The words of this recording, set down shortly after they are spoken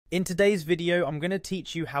In today's video, I'm going to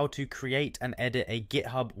teach you how to create and edit a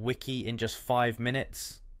GitHub Wiki in just 5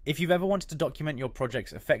 minutes. If you've ever wanted to document your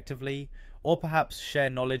projects effectively, or perhaps share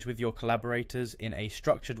knowledge with your collaborators in a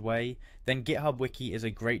structured way, then GitHub Wiki is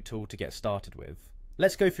a great tool to get started with.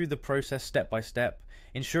 Let's go through the process step by step,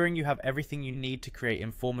 ensuring you have everything you need to create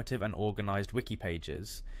informative and organized wiki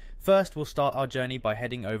pages. First, we'll start our journey by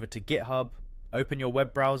heading over to GitHub. Open your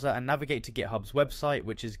web browser and navigate to GitHub's website,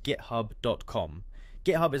 which is github.com.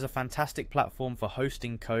 GitHub is a fantastic platform for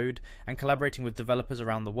hosting code and collaborating with developers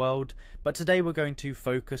around the world, but today we're going to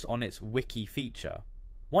focus on its wiki feature.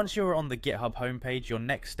 Once you're on the GitHub homepage, your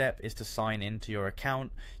next step is to sign in to your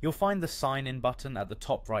account. You'll find the sign in button at the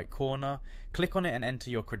top right corner. Click on it and enter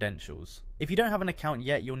your credentials. If you don't have an account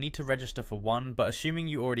yet, you'll need to register for one, but assuming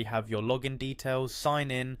you already have your login details, sign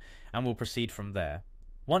in and we'll proceed from there.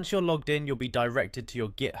 Once you're logged in, you'll be directed to your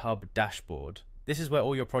GitHub dashboard. This is where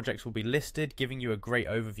all your projects will be listed, giving you a great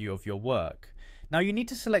overview of your work. Now you need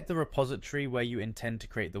to select the repository where you intend to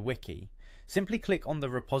create the wiki. Simply click on the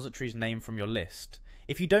repository's name from your list.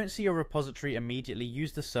 If you don't see your repository immediately,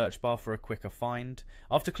 use the search bar for a quicker find.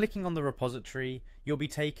 After clicking on the repository, you'll be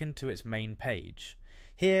taken to its main page.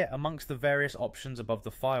 Here, amongst the various options above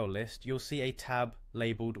the file list, you'll see a tab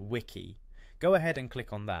labeled Wiki. Go ahead and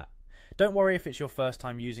click on that. Don't worry if it's your first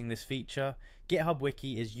time using this feature. GitHub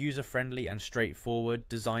Wiki is user-friendly and straightforward,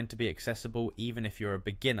 designed to be accessible even if you're a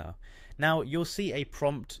beginner. Now, you'll see a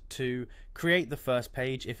prompt to create the first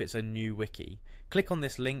page if it's a new wiki. Click on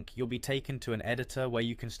this link, you'll be taken to an editor where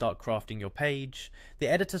you can start crafting your page. The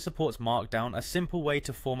editor supports Markdown, a simple way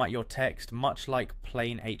to format your text, much like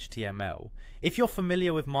plain HTML. If you're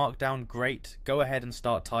familiar with Markdown, great, go ahead and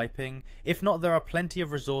start typing. If not, there are plenty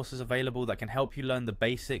of resources available that can help you learn the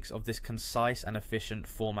basics of this concise and efficient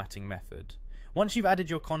formatting method. Once you've added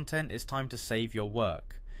your content, it's time to save your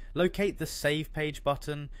work. Locate the Save Page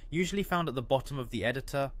button, usually found at the bottom of the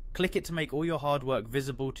editor. Click it to make all your hard work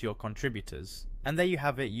visible to your contributors. And there you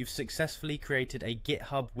have it, you've successfully created a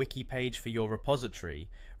GitHub wiki page for your repository.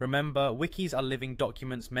 Remember, wikis are living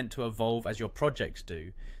documents meant to evolve as your projects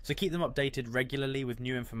do, so keep them updated regularly with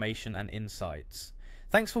new information and insights.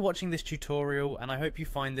 Thanks for watching this tutorial, and I hope you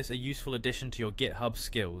find this a useful addition to your GitHub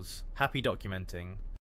skills. Happy documenting.